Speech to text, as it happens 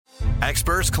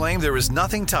Experts claim there is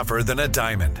nothing tougher than a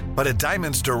diamond. But at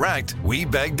Diamonds Direct, we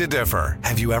beg to differ.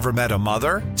 Have you ever met a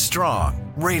mother?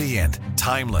 Strong, radiant,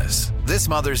 timeless. This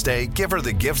Mother's Day, give her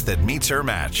the gift that meets her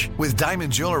match. With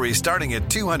diamond jewelry starting at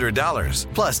 $200.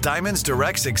 Plus Diamonds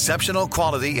Direct's exceptional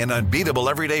quality and unbeatable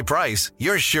everyday price,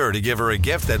 you're sure to give her a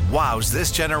gift that wows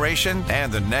this generation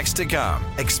and the next to come.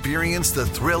 Experience the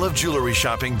thrill of jewelry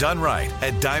shopping done right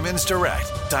at Diamonds Direct.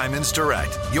 Diamonds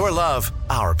Direct. Your love,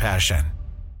 our passion.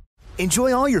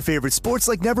 Enjoy all your favorite sports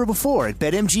like never before at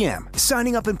BetMGM.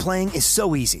 Signing up and playing is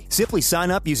so easy. Simply sign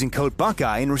up using code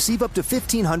Buckeye and receive up to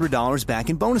 $1,500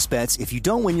 back in bonus bets if you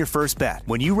don't win your first bet.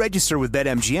 When you register with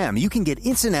BetMGM, you can get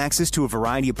instant access to a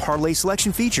variety of parlay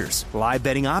selection features, live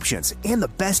betting options, and the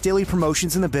best daily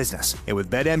promotions in the business. And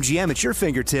with BetMGM at your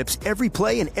fingertips, every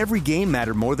play and every game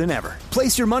matter more than ever.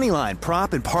 Place your moneyline,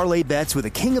 prop, and parlay bets with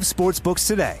the king of sportsbooks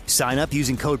today. Sign up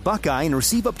using code Buckeye and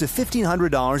receive up to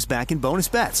 $1,500 back in bonus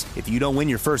bets if you don't win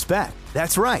your first bet.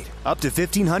 That's right, up to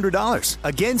 $1,500.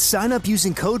 Again, sign up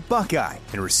using code Buckeye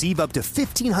and receive up to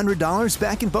 $1,500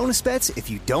 back in bonus bets if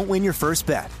you don't win your first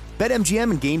bet. BetMGM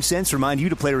and GameSense remind you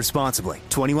to play responsibly.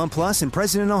 21 plus and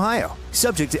present in Ohio.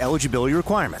 Subject to eligibility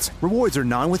requirements. Rewards are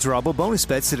non-withdrawable bonus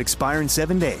bets that expire in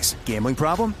 7 days. Gambling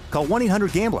problem? Call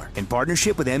 1-800-GAMBLER in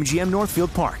partnership with MGM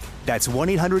Northfield Park. That's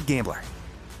 1-800-GAMBLER.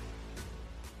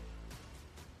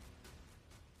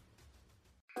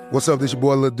 What's up, this your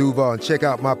boy Lil Duval, and check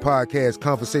out my podcast,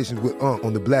 Conversations with Unc,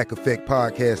 on the Black Effect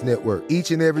Podcast Network.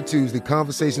 Each and every Tuesday,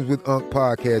 Conversations with Unc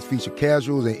podcast feature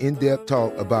casuals and in-depth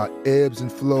talk about ebbs and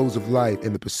flows of life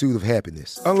and the pursuit of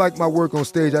happiness. Unlike my work on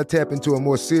stage, I tap into a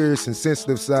more serious and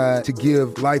sensitive side to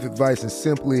give life advice and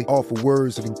simply offer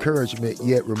words of encouragement,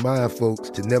 yet remind folks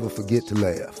to never forget to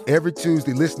laugh. Every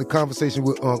Tuesday, listen to Conversation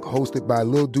with Unc, hosted by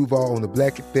Lil Duval on the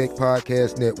Black Effect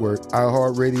Podcast Network,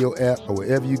 iHeartRadio app, or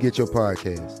wherever you get your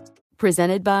podcasts.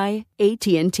 Presented by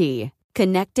AT&T.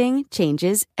 Connecting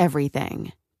changes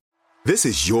everything. This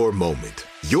is your moment,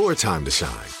 your time to shine,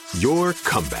 your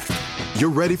comeback. You're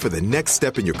ready for the next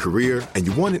step in your career, and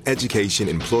you want an education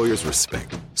employers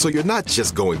respect. So you're not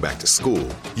just going back to school,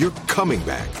 you're coming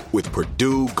back with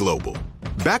Purdue Global.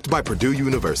 Backed by Purdue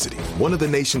University, one of the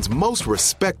nation's most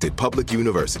respected public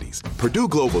universities, Purdue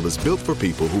Global is built for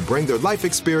people who bring their life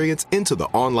experience into the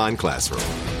online classroom.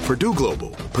 Purdue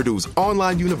Global, Purdue's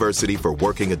online university for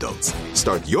working adults.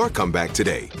 Start your comeback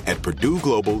today at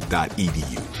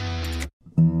purdueglobal.edu.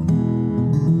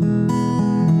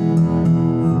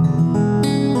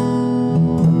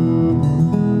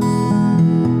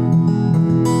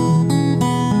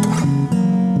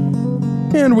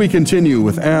 And we continue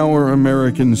with Our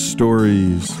American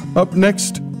Stories. Up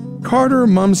next, Carter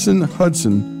Mumson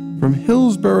Hudson from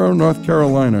Hillsborough, North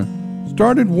Carolina,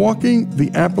 started walking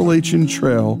the Appalachian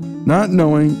Trail, not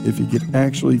knowing if he could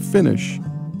actually finish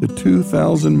the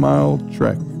 2,000-mile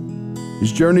trek.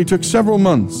 His journey took several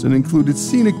months and included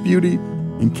scenic beauty,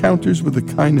 encounters with the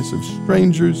kindness of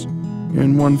strangers,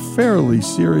 and one fairly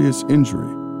serious injury.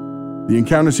 The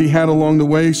encounters he had along the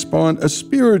way spawned a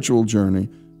spiritual journey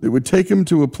that would take him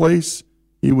to a place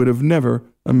he would have never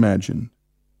imagined.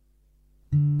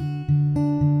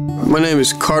 My name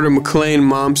is Carter McLean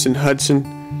Momsen Hudson.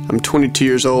 I'm 22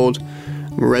 years old.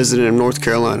 I'm a resident of North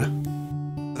Carolina.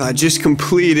 I just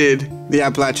completed the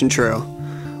Appalachian Trail.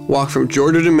 Walk from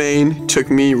Georgia to Maine took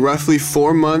me roughly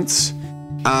 4 months.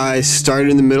 I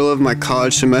started in the middle of my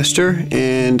college semester,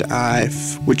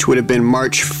 which would have been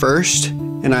March 1st,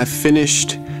 and I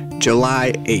finished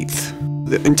July 8th.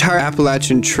 The entire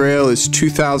Appalachian Trail is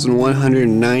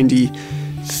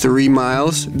 2,193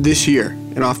 miles this year.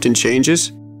 It often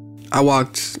changes. I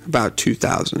walked about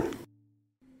 2,000.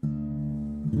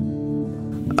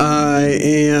 I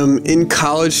am in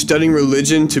college studying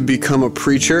religion to become a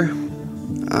preacher.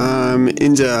 I'm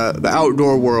into the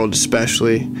outdoor world,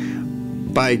 especially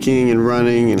biking and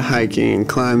running and hiking and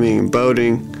climbing and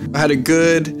boating. I had a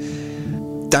good,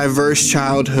 diverse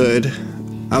childhood.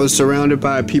 I was surrounded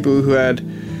by people who had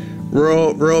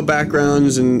rural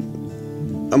backgrounds and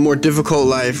a more difficult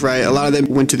life, right? A lot of them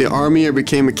went to the Army or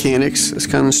became mechanics. That's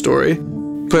kind of the story.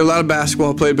 Played a lot of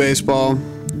basketball, played baseball,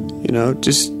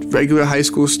 just regular high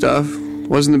school stuff.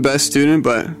 Wasn't the best student,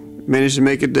 but managed to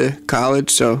make it to college,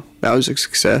 so that was a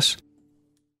success.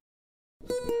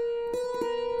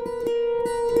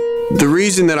 The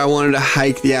reason that I wanted to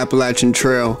hike the Appalachian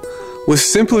Trail was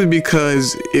simply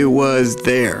because it was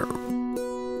there.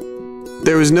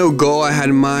 There was no goal I had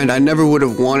in mind. I never would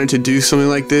have wanted to do something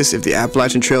like this if the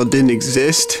Appalachian Trail didn't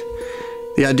exist.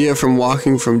 The idea from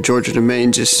walking from Georgia to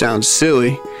Maine just sounds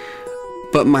silly.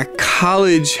 but my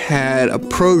college had a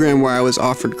program where I was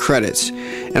offered credits.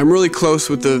 And I'm really close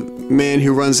with the man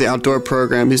who runs the outdoor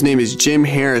program. His name is Jim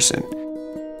Harrison.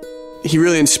 He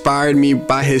really inspired me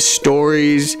by his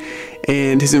stories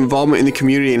and his involvement in the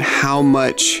community and how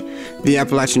much the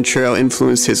Appalachian Trail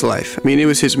influenced his life. I mean, it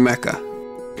was his mecca.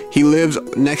 He lives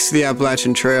next to the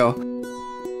Appalachian Trail.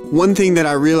 One thing that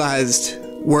I realized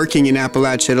working in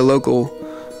Appalachia at a local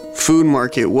food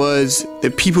market was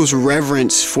that people's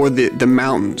reverence for the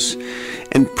mountains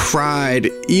and pride,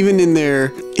 even in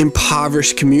their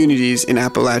impoverished communities in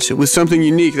Appalachia, was something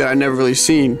unique that I'd never really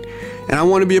seen. And I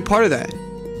want to be a part of that.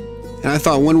 And I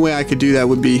thought one way I could do that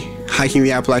would be hiking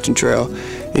the Appalachian Trail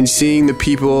and seeing the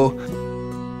people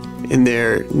in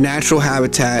their natural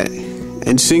habitat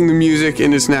and seeing the music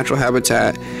in its natural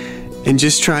habitat and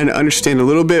just trying to understand a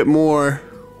little bit more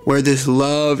where this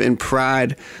love and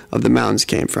pride of the mountains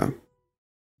came from.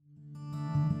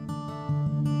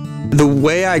 The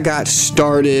way I got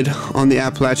started on the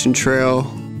Appalachian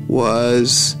Trail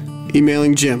was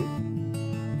emailing Jim.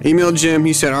 I emailed Jim,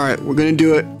 he said, all right, we're gonna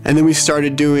do it. And then we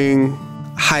started doing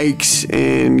hikes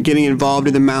and getting involved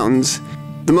in the mountains.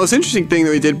 The most interesting thing that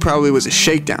we did probably was a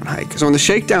shakedown hike. So on the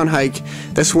shakedown hike,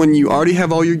 that's when you already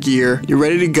have all your gear, you're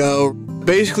ready to go.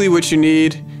 Basically what you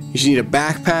need is you need a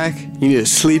backpack, you need a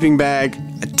sleeping bag,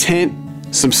 a tent,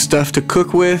 some stuff to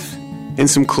cook with, and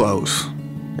some clothes.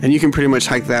 And you can pretty much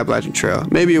hike the Appalachian Trail.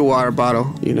 Maybe a water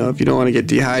bottle, if you don't want to get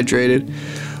dehydrated.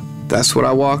 That's what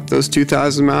I walked those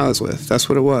 2,000 miles with. That's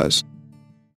what it was.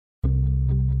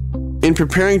 In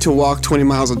preparing to walk 20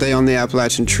 miles a day on the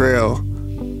Appalachian Trail,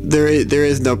 there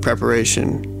is no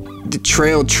preparation. The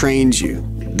trail trains you.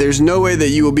 There's no way that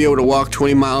you will be able to walk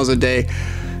 20 miles a day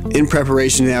in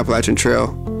preparation to the Appalachian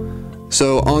Trail.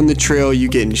 So on the trail, you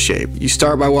get in shape. You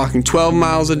start by walking 12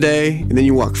 miles a day, and then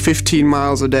you walk 15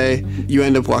 miles a day. You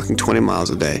end up walking 20 miles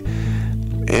a day.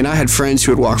 And I had friends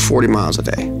who would walk 40 miles a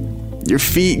day. Your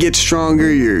feet get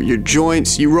stronger, your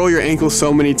joints, you roll your ankles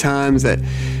so many times that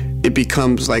it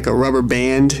becomes like a rubber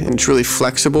band and it's really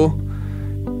flexible.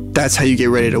 That's how you get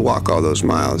ready to walk all those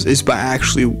miles, is by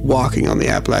actually walking on the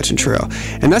Appalachian Trail.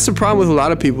 And that's the problem with a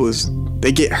lot of people, is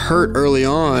they get hurt early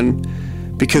on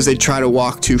because they try to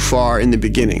walk too far in the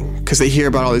beginning, because they hear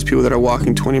about all these people that are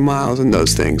walking 20 miles and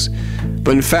those things.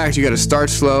 But in fact, you got to start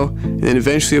slow, and then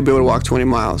eventually you'll be able to walk 20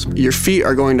 miles. Your feet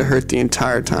are going to hurt the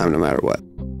entire time, no matter what.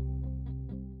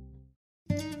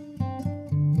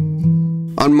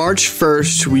 On March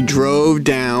 1st, we drove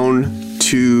down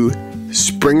to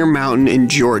Springer Mountain in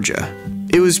Georgia.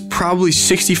 It was probably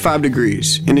 65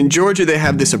 degrees, and in Georgia they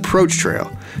have this approach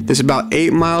trail that's about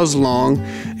 8 miles long,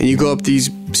 and you go up these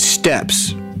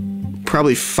steps,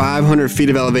 probably 500 feet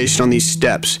of elevation on these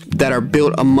steps that are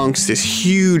built amongst this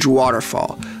huge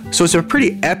waterfall. So it's a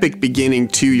pretty epic beginning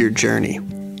to your journey.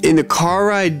 In the car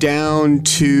ride down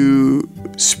to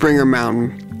Springer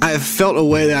Mountain, I have felt a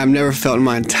way that I've never felt in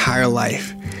my entire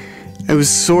life. It was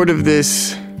sort of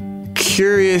this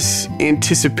curious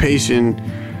anticipation.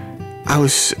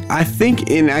 I think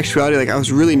in actuality, I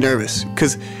was really nervous,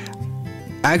 because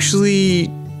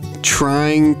actually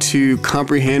trying to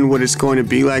comprehend what it's going to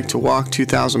be like to walk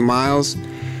 2,000 miles,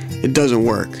 it doesn't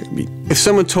work. If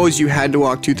someone told you had to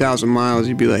walk 2,000 miles,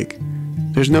 you'd be like,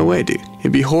 there's no way, dude.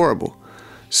 It'd be horrible.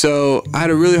 So I had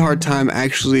a really hard time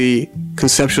actually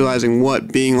conceptualizing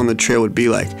what being on the trail would be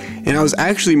like. And I was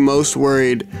actually most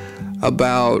worried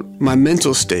about my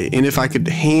mental state and if I could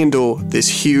handle this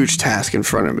huge task in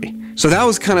front of me. So that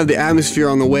was kind of the atmosphere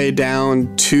on the way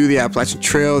down to the Appalachian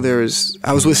Trail.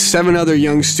 I was with 7 other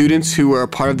young students who were a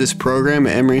part of this program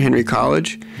at Emory-Henry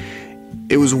College.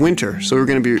 It was winter, so it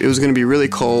was gonna be really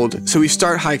cold. So we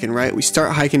start hiking, right? We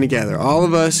start hiking together. All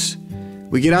of us,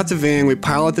 we get out the van, we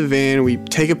pile out the van, we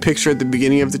take a picture at the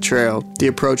beginning of the trail, the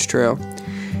approach trail,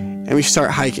 and we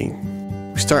start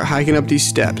hiking. We start hiking up these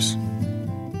steps.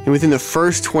 And within the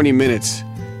first 20 minutes,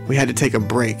 we had to take a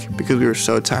break because we were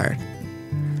so tired.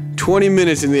 20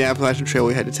 minutes in the Appalachian Trail,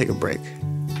 we had to take a break.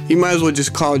 You might as well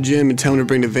just call Jim and tell him to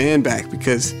bring the van back,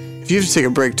 because if you have to take a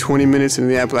break 20 minutes into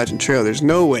the Appalachian Trail, there's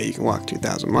no way you can walk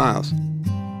 2,000 miles.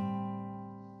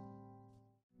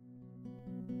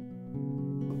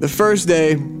 The first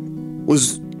day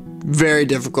was very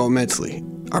difficult mentally.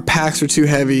 Our packs were too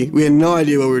heavy. We had no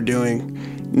idea what we were doing.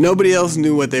 Nobody else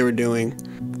knew what they were doing.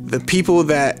 The people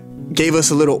that gave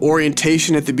us a little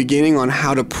orientation at the beginning on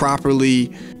how to properly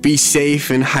be safe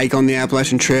and hike on the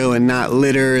Appalachian Trail and not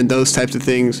litter and those types of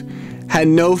things had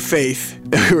no faith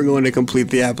that we were going to complete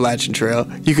the Appalachian Trail.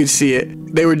 You could see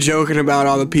it. They were joking about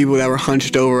all the people that were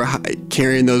hunched over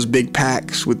carrying those big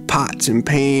packs with pots and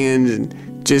pans,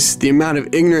 and just the amount of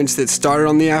ignorance that started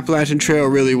on the Appalachian Trail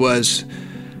really was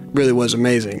really was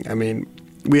amazing. I mean,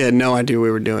 we had no idea what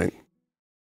we were doing.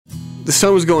 The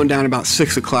sun was going down about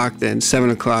 6 o'clock then, 7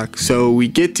 o'clock. So we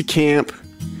get to camp.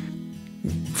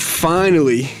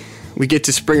 Finally, we get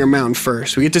to Springer Mountain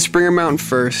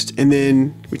first. And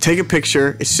then we take a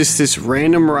picture. It's just this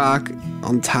random rock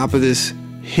on top of this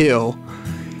hill.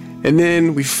 And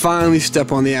then we finally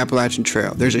step on the Appalachian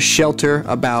Trail. There's a shelter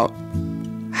about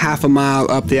half a mile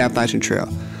up the Appalachian Trail.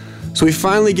 So we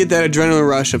finally get that adrenaline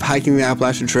rush of hiking the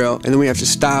Appalachian Trail, and then we have to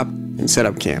stop and set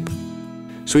up camp.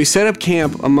 So we set up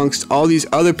camp amongst all these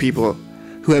other people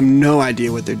who have no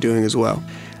idea what they're doing as well.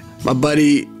 My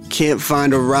buddy can't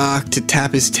find a rock to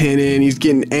tap his tent in. He's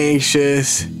getting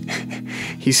anxious.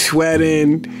 He's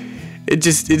sweating.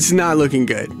 It's not looking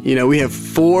good. You know, we have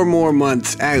 4 more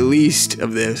months at least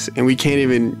of this, and we can't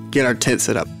even get our tent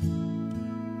set up.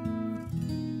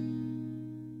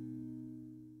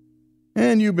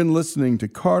 And you've been listening to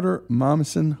Carter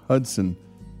Momsen Hudson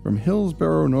from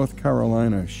Hillsborough, North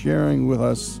Carolina, sharing with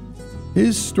us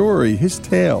his story, his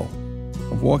tale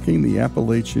of walking the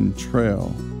Appalachian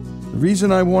Trail. The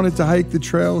reason I wanted to hike the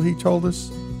trail, he told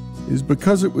us, is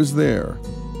because it was there.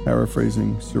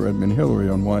 Paraphrasing Sir Edmund Hillary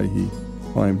on why he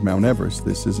climbed Mount Everest.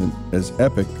 This isn't as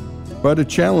epic, but a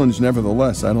challenge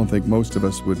nevertheless. I don't think most of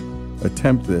us would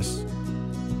attempt this.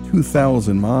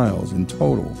 2,000 miles in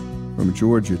total from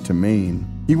Georgia to Maine.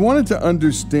 He wanted to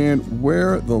understand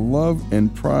where the love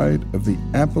and pride of the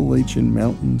Appalachian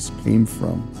Mountains came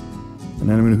from.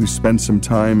 And anyone who spent some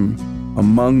time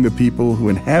among the people who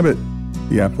inhabit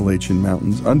the Appalachian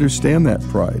Mountains understand that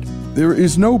pride. There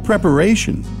is no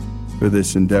preparation for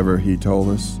this endeavor, he told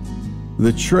us.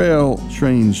 The trail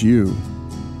trains you.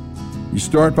 You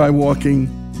start by walking,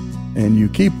 and you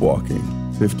keep walking.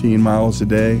 15 miles a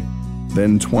day,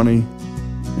 then 20,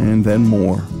 and then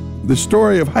more. The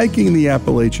story of hiking the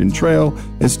Appalachian Trail,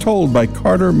 as told by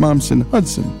Carter Momsen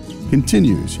Hudson,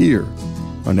 continues here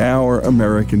on Our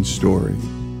American Story.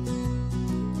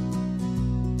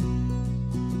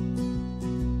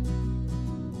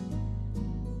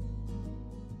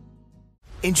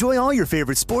 Enjoy all your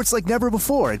favorite sports like never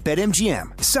before at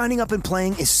BetMGM. Signing up and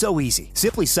playing is so easy.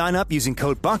 Simply sign up using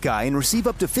code Buckeye and receive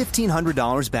up to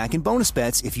 $1,500 back in bonus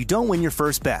bets if you don't win your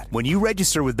first bet. When you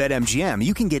register with BetMGM,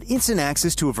 you can get instant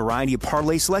access to a variety of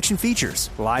parlay selection features,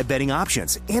 live betting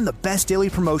options, and the best daily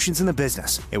promotions in the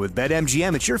business. And with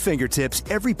BetMGM at your fingertips,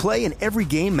 every play and every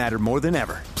game matter more than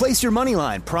ever. Place your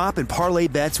moneyline, prop, and parlay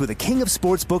bets with the king of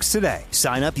sportsbooks today.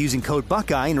 Sign up using code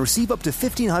Buckeye and receive up to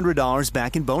 $1,500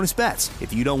 back in bonus bets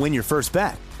if you don't win your first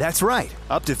bet. That's right,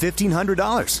 up to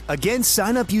 $1,500. Again,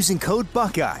 sign up using code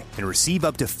Buckeye and receive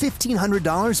up to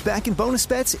 $1,500 back in bonus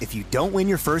bets if you don't win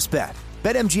your first bet.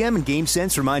 BetMGM and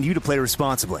GameSense remind you to play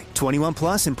responsibly. 21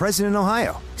 plus and present in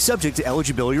Ohio. Subject to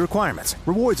eligibility requirements.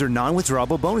 Rewards are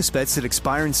non-withdrawable bonus bets that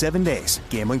expire in 7 days.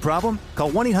 Gambling problem?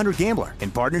 Call 1-800-GAMBLER in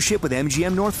partnership with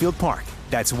MGM Northfield Park.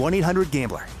 That's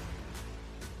 1-800-GAMBLER.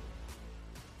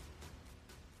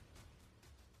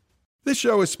 This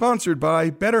show is sponsored by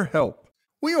BetterHelp.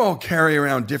 We all carry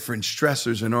around different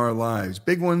stressors in our lives,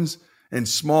 big ones and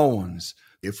small ones.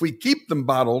 If we keep them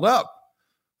bottled up,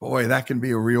 boy, that can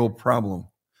be a real problem.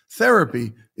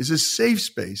 Therapy is a safe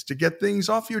space to get things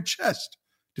off your chest,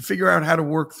 to figure out how to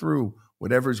work through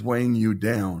whatever's weighing you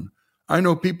down. I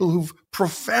know people who've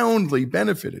profoundly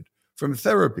benefited from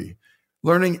therapy,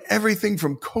 learning everything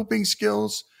from coping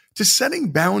skills to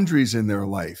setting boundaries in their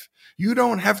life. You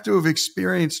don't have to have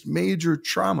experienced major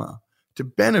trauma to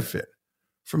benefit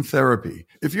from therapy.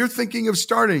 If you're thinking of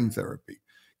starting therapy,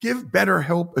 give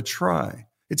BetterHelp a try.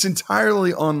 It's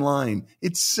entirely online.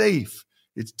 It's safe.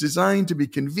 It's designed to be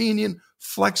convenient,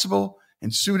 flexible,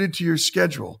 and suited to your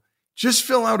schedule. Just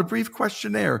fill out a brief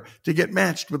questionnaire to get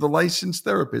matched with a licensed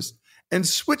therapist and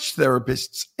switch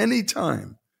therapists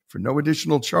anytime for no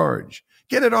additional charge.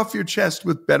 Get it off your chest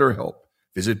with BetterHelp.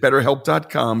 Visit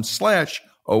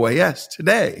BetterHelp.com/OAS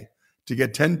today to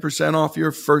get 10% off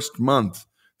your first month.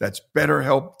 That's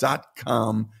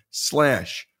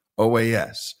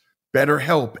BetterHelp.com/OAS.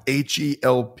 BetterHelp,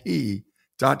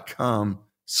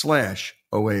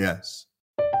 HELP.com/OAS.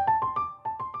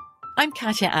 I'm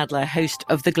Katya Adler, host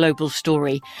of The Global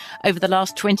Story. Over the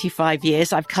last 25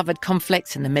 years, I've covered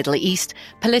conflicts in the Middle East,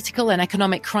 political and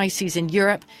economic crises in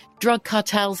Europe, drug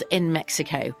cartels in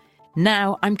Mexico.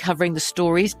 Now I'm covering the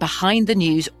stories behind the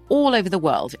news all over the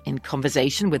world in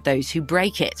conversation with those who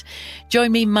break it.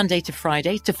 Join me Monday to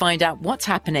Friday to find out what's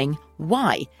happening,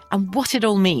 why, and what it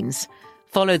all means.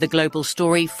 Follow The Global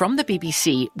Story from the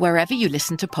BBC wherever you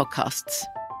listen to podcasts.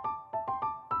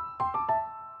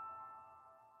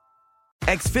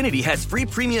 Xfinity has free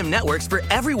premium networks for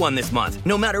everyone this month,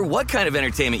 no matter what kind of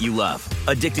entertainment you love.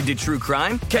 Addicted to true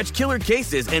crime? Catch killer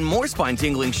cases and more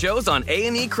spine-tingling shows on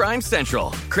A&E Crime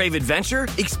Central. Crave adventure?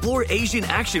 Explore Asian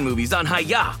action movies on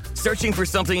Hi-Ya. Searching for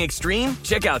something extreme?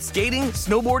 Check out skating,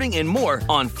 snowboarding, and more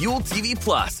on Fuel TV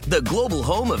Plus, the global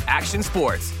home of action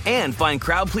sports. And find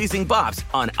crowd-pleasing bops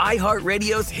on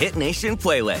iHeartRadio's Hit Nation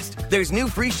playlist. There's new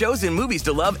free shows and movies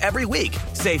to love every week.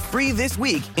 Say free this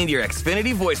week in your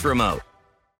Xfinity voice remote.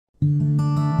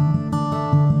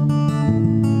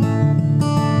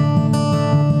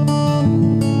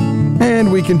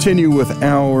 And we continue with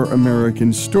Our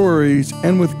American Stories,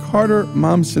 and with Carter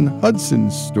Momsen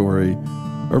Hudson's story,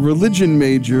 a religion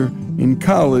major in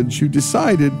college who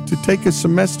decided to take a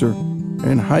semester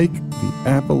and hike the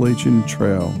Appalachian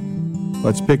Trail.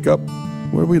 Let's pick up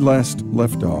where we last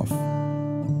left off.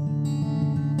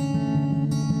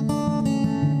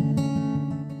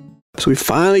 So we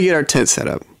finally get our tent set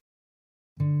up.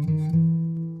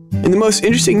 And the most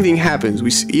interesting thing happens.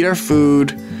 We eat our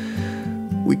food.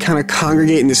 We kind of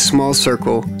congregate in this small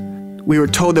circle. We were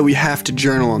told that we have to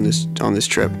journal on this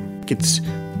trip. It's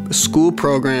a school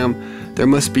program. There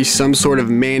must be some sort of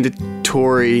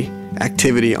mandatory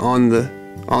activity on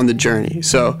the journey.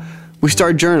 So we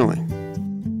start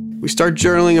journaling. We start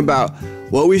journaling about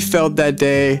what we felt that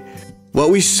day, what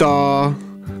we saw,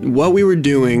 what we were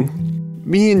doing.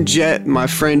 Me and Jet, my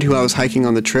friend who I was hiking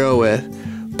on the trail with,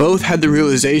 both had the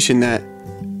realization that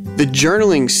the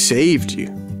journaling saved you.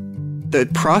 The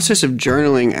process of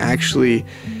journaling actually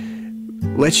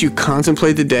lets you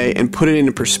contemplate the day and put it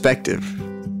into perspective.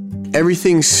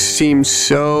 Everything seemed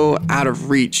so out of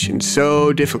reach and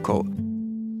so difficult.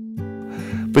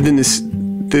 But then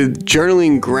the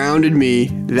journaling grounded me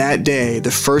that day,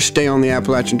 the first day on the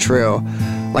Appalachian Trail,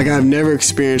 like I've never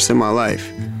experienced in my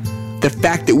life. The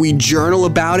fact that we journal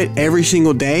about it every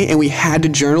single day, and we had to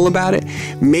journal about it,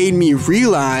 made me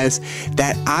realize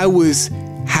that I was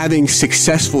having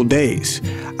successful days.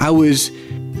 I was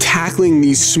tackling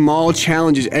these small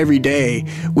challenges every day,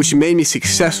 which made me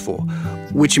successful,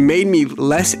 which made me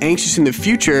less anxious in the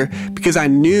future because I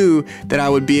knew that I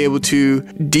would be able to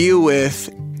deal with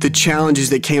the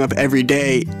challenges that came up every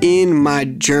day in my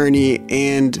journey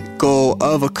and goal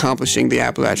of accomplishing the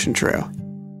Appalachian Trail.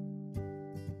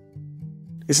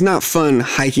 It's not fun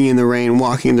hiking in the rain,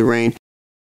 walking in the rain.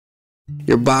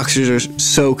 Your boxers are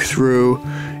soaked through.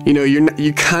 You know,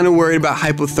 you're kind of worried about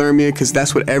hypothermia because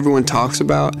that's what everyone talks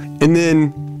about. And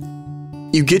then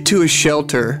you get to a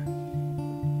shelter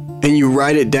and you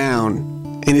write it down,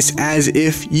 and it's as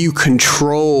if you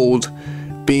controlled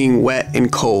being wet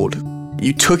and cold.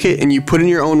 You took it and you put in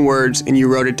your own words and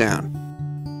you wrote it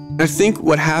down. I think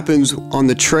what happens on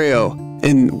the trail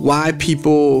and why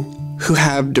people who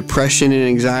have depression and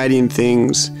anxiety and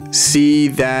things see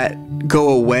that go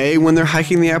away when they're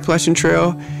hiking the Appalachian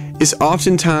Trail is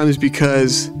oftentimes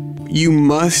because you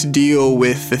must deal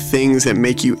with the things that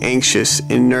make you anxious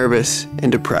and nervous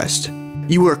and depressed.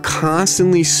 You are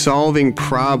constantly solving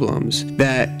problems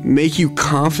that make you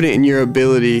confident in your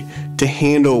ability to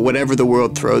handle whatever the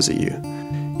world throws at you.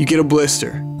 You get a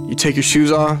blister, you take your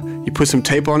shoes off, you put some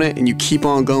tape on it, and you keep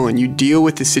on going. You deal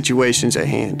with the situations at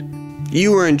hand.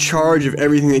 You are in charge of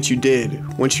everything that you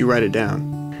did once you write it down.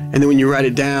 And then when you write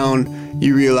it down,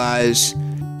 you realize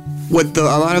what a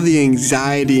lot of the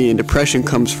anxiety and depression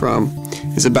comes from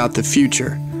is about the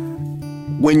future.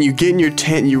 When you get in your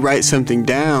tent and you write something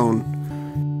down,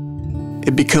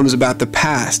 it becomes about the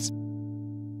past.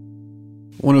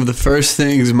 One of the first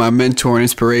things my mentor and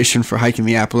inspiration for hiking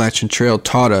the Appalachian Trail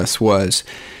taught us was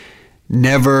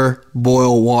never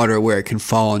boil water where it can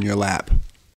fall in your lap.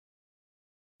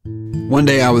 One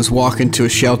day I was walking to a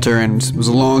shelter and it was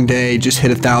a long day, just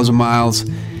hit 1,000 miles,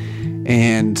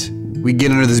 and we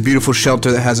get under this beautiful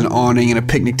shelter that has an awning and a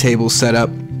picnic table set up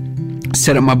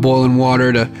my boiling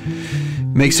water to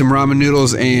make some ramen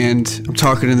noodles, and I'm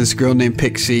talking to this girl named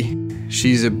Pixie.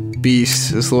 She's a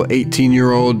beast, this little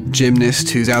 18-year-old gymnast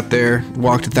who's out there,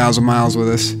 walked 1,000 miles with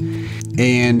us,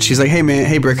 and she's like, hey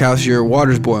Brickhouse, your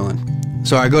water's boiling.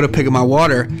 So I go to pick up my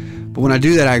water, but when I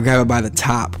do that, I grab it by the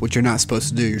top, which you're not supposed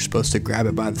to do. You're supposed to grab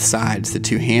it by the sides, the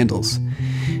two handles.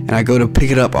 And I go to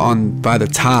pick it up by the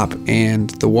top, and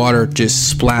the water just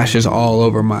splashes all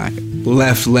over my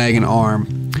left leg and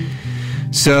arm.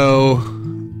 So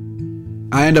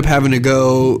I end up having to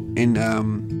go and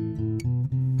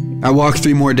I walk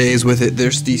 3 more days with it.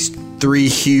 There's these 3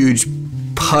 huge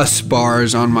pus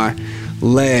bars on my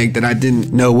leg that I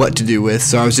didn't know what to do with.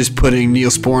 So I was just putting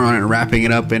Neosporin on it and wrapping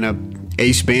it up in a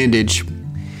ace bandage.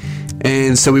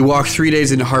 And so we walked 3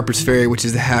 days into Harper's Ferry, which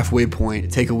is the halfway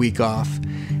point, take a week off.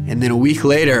 And then a week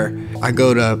later, I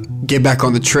go to get back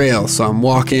on the trail. So I'm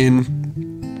walking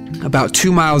about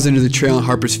 2 miles into the trail in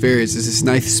Harper's Ferry. It's this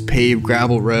nice paved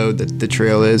gravel road that the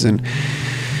trail is. And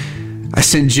I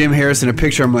sent Jim Harrison a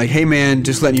picture. I'm like, hey man,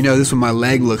 just letting you know, this is what my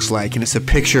leg looks like. And it's a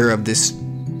picture of this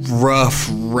rough,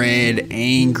 red,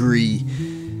 angry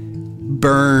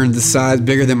burn the size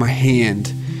bigger than my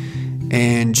hand.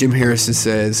 And Jim Harrison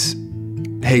says,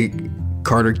 hey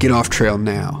Carter, get off trail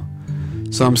now.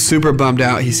 So I'm super bummed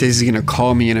out. He says he's gonna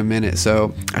call me in a minute.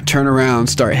 So I turn around,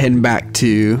 start heading back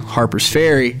to Harper's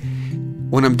Ferry.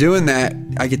 When I'm doing that,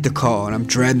 I get the call, and I'm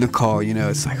dreading the call. You know,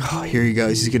 it's like, oh, here he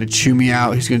goes. He's gonna chew me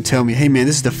out. He's gonna tell me, hey man,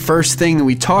 this is the first thing that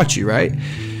we taught you, right?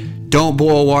 Don't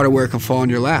boil water where it can fall in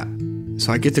your lap.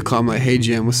 So I get the call. I'm like, hey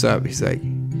Jim, what's up? He's like,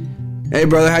 hey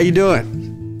brother, how you doing?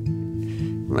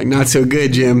 I'm like, not so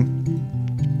good, Jim.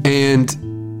 And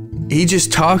he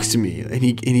just talks to me, and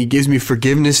he gives me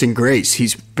forgiveness and grace.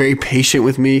 He's very patient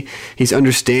with me. He's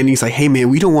understanding. He's like, hey man,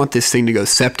 we don't want this thing to go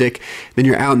septic. Then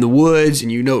you're out in the woods and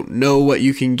you don't know what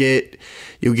you can get.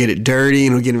 You'll get it dirty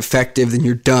and it'll get infected. Then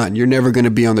you're done. You're never going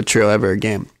to be on the trail ever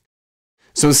again.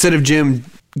 So instead of Jim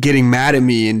getting mad at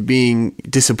me and being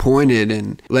disappointed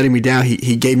and letting me down,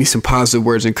 he gave me some positive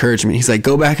words of encouragement. He's like,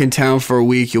 go back in town for a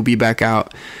week. You'll be back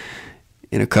out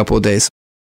in a couple of days.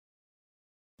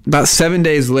 About 7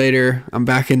 days later, I'm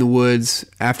back in the woods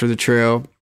after the trail.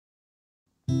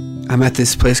 I'm at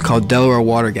this place called Delaware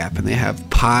Water Gap, and they have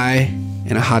pie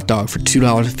and a hot dog for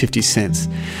 $2.50.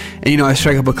 And, you know, I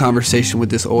strike up a conversation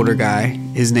with this older guy.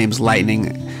 His name's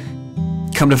Lightning.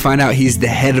 Come to find out, he's the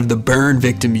head of the burn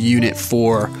victim unit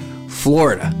for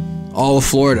Florida, all of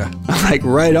Florida. I'm like,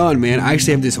 right on, man. I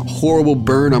actually have this horrible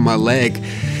burn on my leg.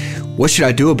 What should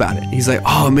I do about it? He's like,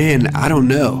 oh, man, I don't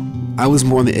know. I was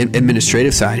more on the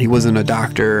administrative side. He wasn't a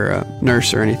doctor or a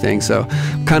nurse or anything, so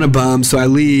I'm kind of bummed. So I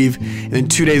leave, and then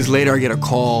 2 days later, I get a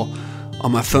call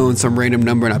on my phone, some random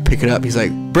number, and I pick it up. He's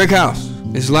like, Brick House,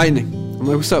 it's Lightning. I'm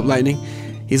like, what's up, Lightning?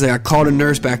 He's like, I called a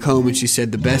nurse back home, and she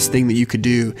said the best thing that you could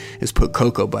do is put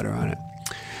cocoa butter on it.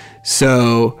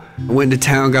 So I went to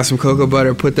town, got some cocoa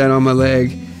butter, put that on my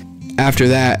leg. After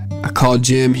that, I called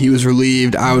Jim. He was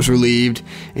relieved. I was relieved.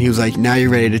 And he was like, now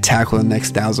you're ready to tackle the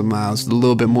next 1,000 miles with a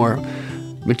little bit more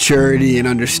maturity and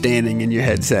understanding in your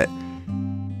headset.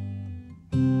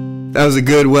 That was a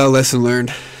good, well lesson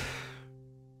learned.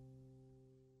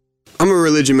 I'm a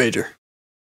religion major.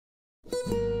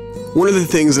 One of the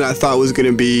things that I thought was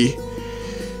going to be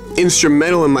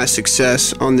instrumental in my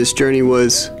success on this journey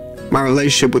was my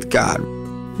relationship with God.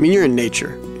 I mean, you're in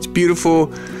nature. It's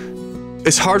beautiful.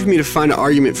 It's hard for me to find an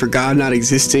argument for God not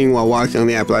existing while walking on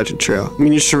the Appalachian Trail. I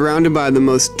mean, you're surrounded by the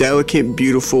most delicate,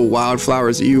 beautiful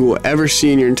wildflowers that you will ever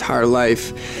see in your entire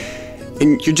life.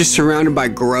 And you're just surrounded by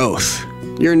growth.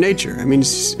 You're in nature. I mean,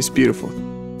 it's beautiful.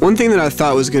 One thing that I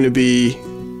thought was going to be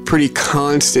pretty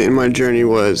constant in my journey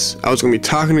was I was going to be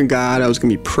talking to God. I was going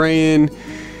to be praying.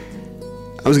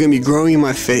 I was going to be growing in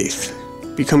my faith,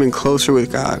 becoming closer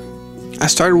with God. I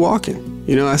started walking.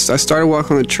 You know, I started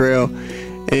walking on the trail.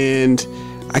 And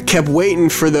I kept waiting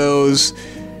for those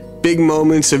big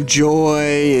moments of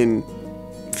joy and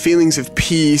feelings of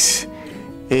peace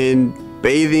and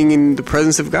bathing in the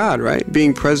presence of God, right?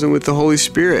 Being present with the Holy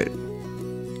Spirit.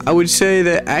 I would say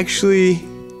that actually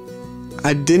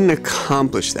I didn't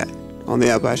accomplish that on the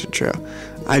Appalachian Trail.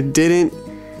 I didn't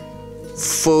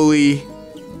fully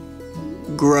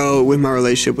grow with my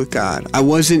relationship with God. I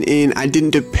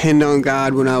didn't depend on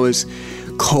God when I was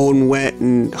cold and wet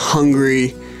and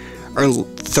hungry or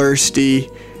thirsty.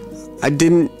 I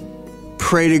didn't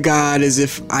pray to God as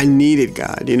if I needed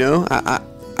God, you know?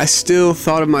 I still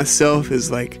thought of myself as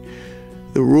like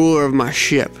the ruler of my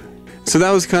ship. So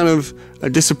that was kind of a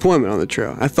disappointment on the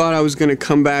trail. I thought I was going to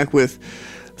come back with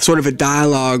sort of a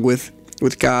dialogue with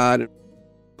God.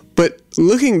 But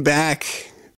looking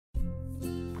back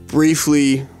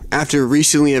briefly after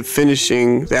recently of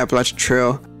finishing the Appalachian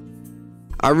Trail,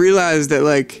 I realized that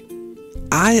like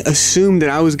I assumed that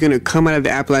I was going to come out of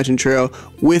the Appalachian Trail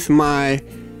with my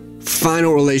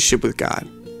final relationship with God,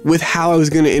 with how I was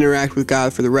going to interact with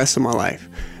God for the rest of my life.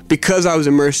 Because I was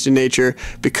immersed in nature,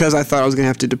 because I thought I was going to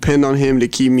have to depend on Him to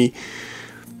keep me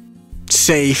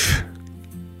safe.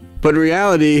 But in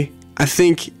reality, I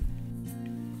think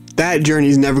that journey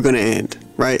is never going to end,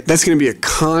 right? That's going to be a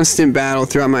constant battle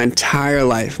throughout my entire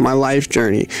life. My life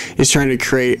journey is trying to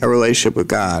create a relationship with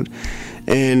God.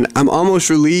 And I'm almost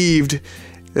relieved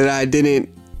that I didn't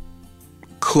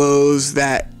close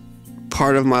that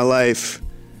part of my life.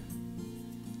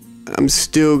 I'm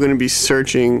still going to be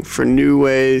searching for new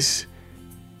ways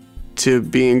to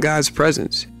be in God's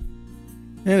presence.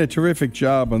 And a terrific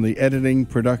job on the editing,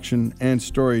 production, and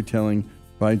storytelling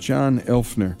by John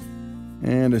Elfner.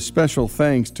 And a special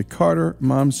thanks to Carter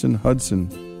Momsen Hudson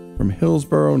from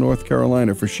Hillsborough, North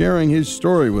Carolina, for sharing his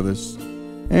story with us.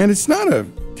 And it's not a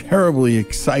terribly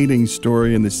exciting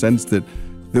story in the sense that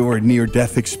there were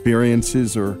near-death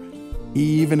experiences or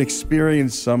he even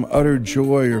experienced some utter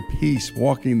joy or peace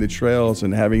walking the trails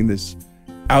and having this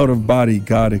out-of-body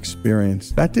God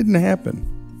experience. That didn't happen.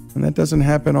 And that doesn't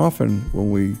happen often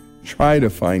when we try to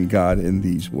find God in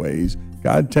these ways.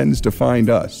 God tends to find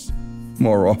us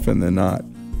more often than not.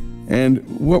 And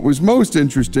what was most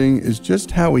interesting is just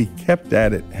how he kept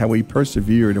at it, how he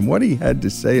persevered, and what he had to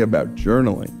say about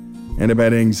journaling and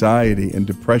about anxiety and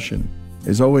depression,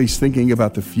 is always thinking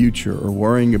about the future or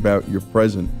worrying about your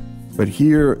present. But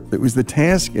here, it was the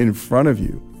task in front of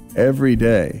you every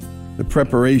day, the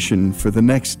preparation for the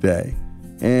next day,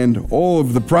 and all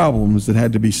of the problems that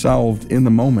had to be solved in the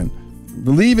moment,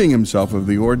 relieving himself of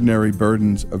the ordinary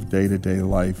burdens of day-to-day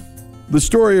life. The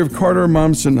story of Carter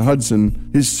Momsen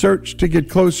Hudson, his search to get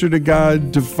closer to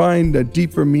God, to find a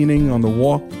deeper meaning on the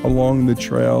walk along the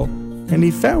trail, and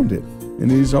he found it in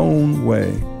his own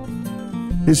way.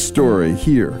 His story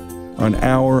here on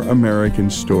Our American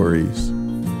Stories.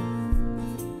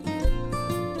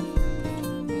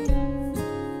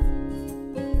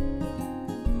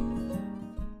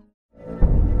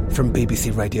 From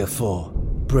BBC Radio 4,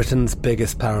 Britain's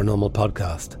biggest paranormal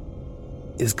podcast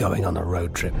is going on a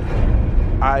road trip.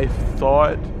 I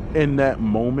thought in that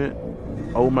moment,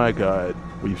 oh my God,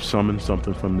 we've summoned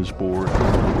something from this board.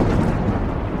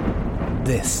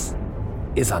 This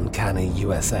is Uncanny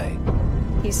USA.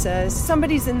 He says,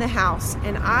 somebody's in the house,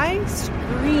 and I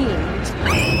screamed.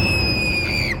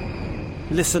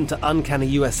 Listen to Uncanny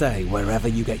USA wherever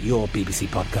you get your BBC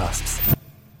podcasts,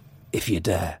 if you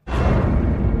dare.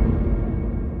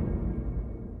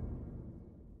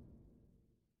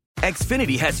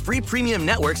 Xfinity has free premium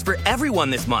networks for everyone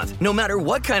this month, no matter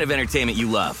what kind of entertainment you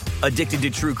love. Addicted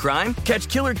to true crime? Catch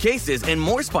killer cases and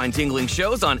more spine-tingling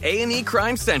shows on A&E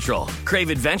Crime Central. Crave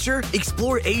adventure?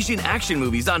 Explore Asian action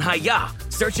movies on Hi-YAH.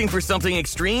 Searching for something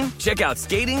extreme? Check out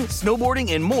skating,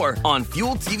 snowboarding, and more on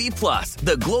Fuel TV Plus,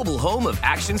 the global home of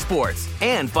action sports.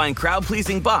 And find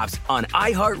crowd-pleasing bops on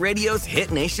iHeartRadio's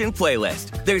Hit Nation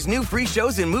playlist. There's new free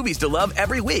shows and movies to love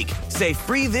every week. Say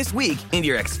free this week in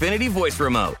your Xfinity voice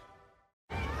remote.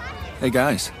 Hey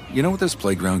guys, you know what this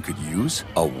playground could use?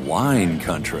 A wine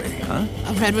country, huh?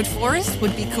 A redwood forest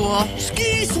would be cool.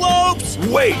 Ski slopes!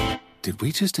 Wait! Did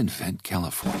we just invent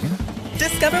California?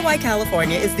 Discover why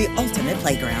California is the ultimate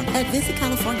playground at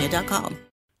visitcalifornia.com.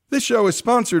 This show is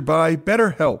sponsored by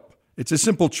BetterHelp. It's a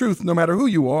simple truth, no matter who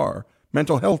you are.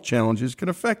 Mental health challenges can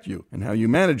affect you, and how you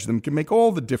manage them can make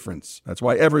all the difference. That's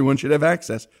why everyone should have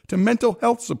access to mental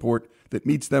health support that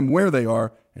meets them where they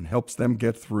are and helps them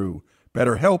get through.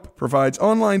 BetterHelp provides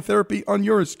online therapy on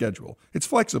your schedule. It's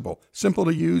flexible, simple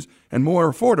to use, and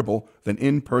more affordable than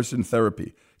in-person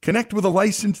therapy. Connect with a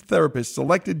licensed therapist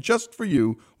selected just for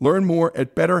you. Learn more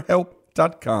at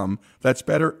BetterHelp.com. That's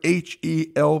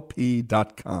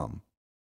BetterHelp.com.